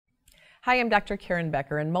Hi, I'm Dr. Karen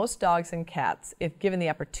Becker, and most dogs and cats, if given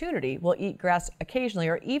the opportunity, will eat grass occasionally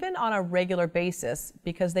or even on a regular basis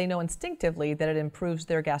because they know instinctively that it improves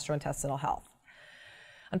their gastrointestinal health.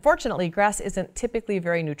 Unfortunately, grass isn't typically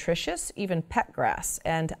very nutritious, even pet grass,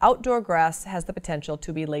 and outdoor grass has the potential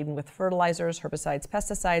to be laden with fertilizers, herbicides,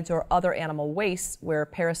 pesticides, or other animal wastes where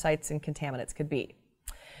parasites and contaminants could be.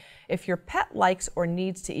 If your pet likes or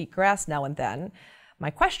needs to eat grass now and then, my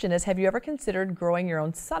question is, have you ever considered growing your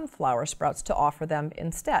own sunflower sprouts to offer them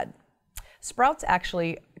instead? Sprouts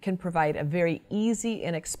actually can provide a very easy,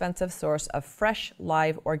 inexpensive source of fresh,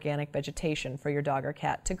 live, organic vegetation for your dog or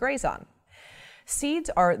cat to graze on. Seeds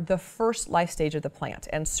are the first life stage of the plant,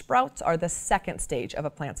 and sprouts are the second stage of a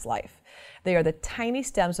plant's life. They are the tiny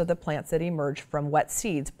stems of the plants that emerge from wet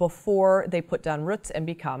seeds before they put down roots and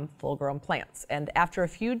become full-grown plants. And after a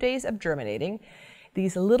few days of germinating,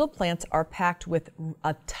 these little plants are packed with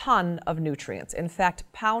a ton of nutrients. In fact,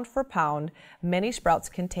 pound for pound, many sprouts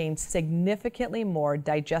contain significantly more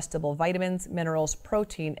digestible vitamins, minerals,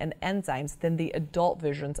 protein, and enzymes than the adult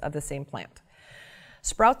versions of the same plant.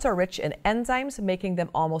 Sprouts are rich in enzymes, making them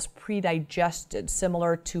almost pre-digested,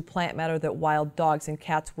 similar to plant matter that wild dogs and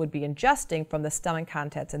cats would be ingesting from the stomach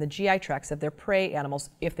contents and the GI tracts of their prey animals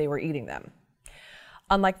if they were eating them.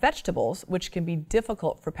 Unlike vegetables, which can be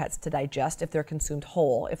difficult for pets to digest if they're consumed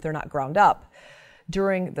whole, if they're not ground up,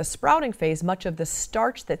 during the sprouting phase, much of the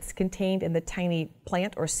starch that's contained in the tiny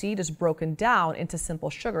plant or seed is broken down into simple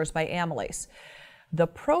sugars by amylase. The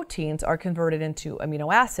proteins are converted into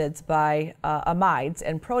amino acids by amides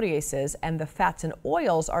and proteases, and the fats and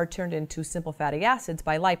oils are turned into simple fatty acids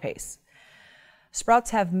by lipase.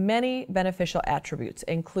 Sprouts have many beneficial attributes,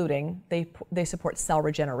 including they support cell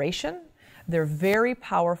regeneration. They're very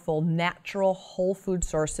powerful natural whole food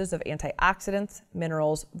sources of antioxidants,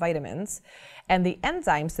 minerals, vitamins, and the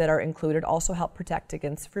enzymes that are included also help protect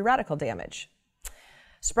against free radical damage.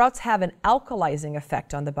 Sprouts have an alkalizing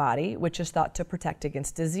effect on the body, which is thought to protect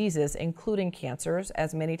against diseases, including cancers,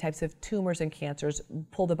 as many types of tumors and cancers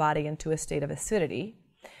pull the body into a state of acidity.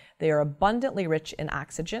 They are abundantly rich in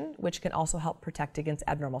oxygen, which can also help protect against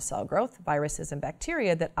abnormal cell growth, viruses, and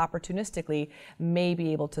bacteria that opportunistically may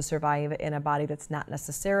be able to survive in a body that's not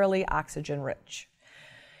necessarily oxygen rich.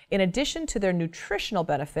 In addition to their nutritional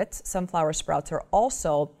benefits, sunflower sprouts are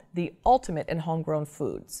also the ultimate in homegrown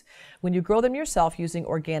foods. When you grow them yourself using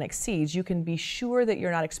organic seeds, you can be sure that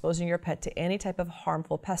you're not exposing your pet to any type of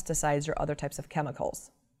harmful pesticides or other types of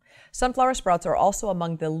chemicals. Sunflower sprouts are also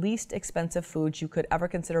among the least expensive foods you could ever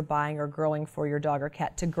consider buying or growing for your dog or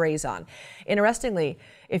cat to graze on. Interestingly,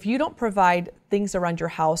 if you don't provide things around your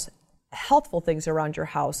house, healthful things around your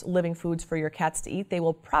house, living foods for your cats to eat, they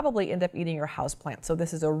will probably end up eating your houseplant. So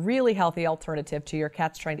this is a really healthy alternative to your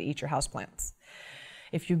cats trying to eat your houseplants.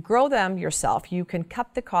 If you grow them yourself, you can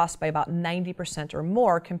cut the cost by about 90% or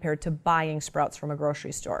more compared to buying sprouts from a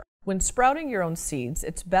grocery store. When sprouting your own seeds,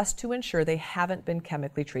 it's best to ensure they haven't been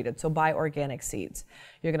chemically treated, so buy organic seeds.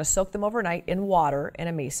 You're going to soak them overnight in water in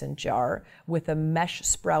a mason jar with a mesh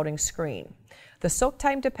sprouting screen. The soak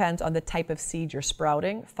time depends on the type of seed you're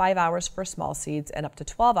sprouting, 5 hours for small seeds and up to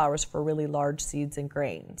 12 hours for really large seeds and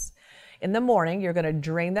grains. In the morning, you're going to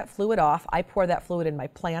drain that fluid off. I pour that fluid in my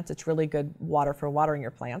plants. It's really good water for watering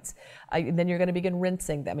your plants. Then you're going to begin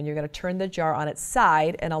rinsing them, and you're going to turn the jar on its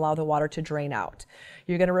side and allow the water to drain out.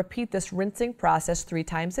 You're going to repeat this rinsing process 3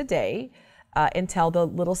 times a day until the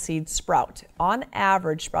little seeds sprout. On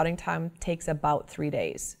average, sprouting time takes about 3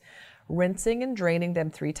 days. Rinsing and draining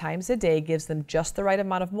them 3 times a day gives them just the right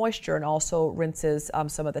amount of moisture and also rinses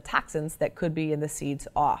some of the toxins that could be in the seeds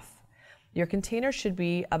off. Your container should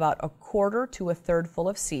be about 1/4 to 1/3 full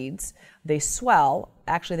of seeds. They swell.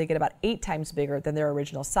 Actually, they get about 8 times bigger than their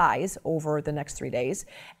original size over the next 3 days.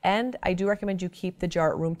 And I do recommend you keep the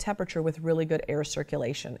jar at room temperature with really good air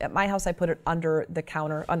circulation. At my house, I put it under the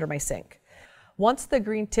counter, under my sink. Once the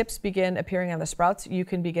green tips begin appearing on the sprouts, you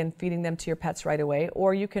can begin feeding them to your pets right away,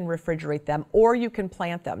 or you can refrigerate them, or you can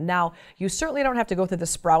plant them. Now, you certainly don't have to go through the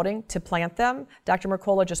sprouting to plant them. Dr.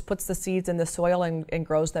 Mercola just puts the seeds in the soil and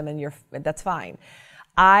grows them, and that's fine.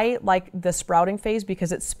 I like the sprouting phase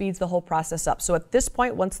because it speeds the whole process up. So at this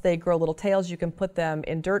point, once they grow little tails, you can put them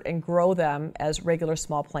in dirt and grow them as regular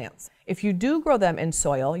small plants. If you do grow them in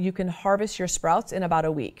soil, you can harvest your sprouts in about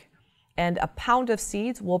a week. And a pound of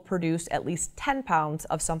seeds will produce at least 10 pounds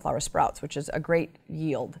of sunflower sprouts, which is a great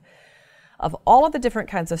yield. Of all of the different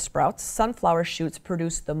kinds of sprouts, sunflower shoots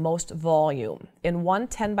produce the most volume. In one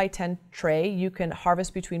 10 by 10 tray, you can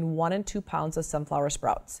harvest between 1 and 2 pounds of sunflower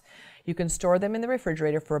sprouts. You can store them in the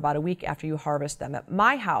refrigerator for about a week after you harvest them. At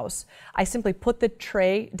my house, I simply put the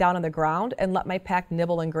tray down on the ground and let my pack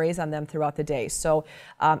nibble and graze on them throughout the day. So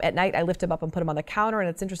at night, I lift them up and put them on the counter, and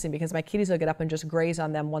it's interesting because my kitties will get up and just graze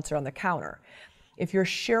on them once they're on the counter. If you're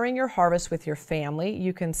sharing your harvest with your family,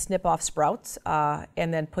 you can snip off sprouts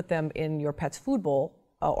and then put them in your pet's food bowl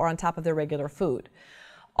or on top of their regular food.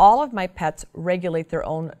 All of my pets regulate their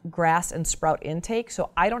own grass and sprout intake,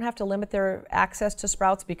 so I don't have to limit their access to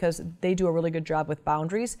sprouts because they do a really good job with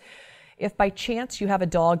boundaries. If by chance you have a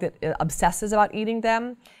dog that obsesses about eating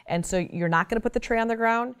them, and so you're not going to put the tray on the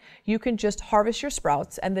ground, you can just harvest your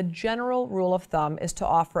sprouts, and the general rule of thumb is to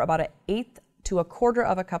offer about 1/8 to 1/4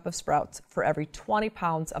 of a cup of sprouts for every 20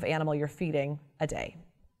 pounds of animal you're feeding a day.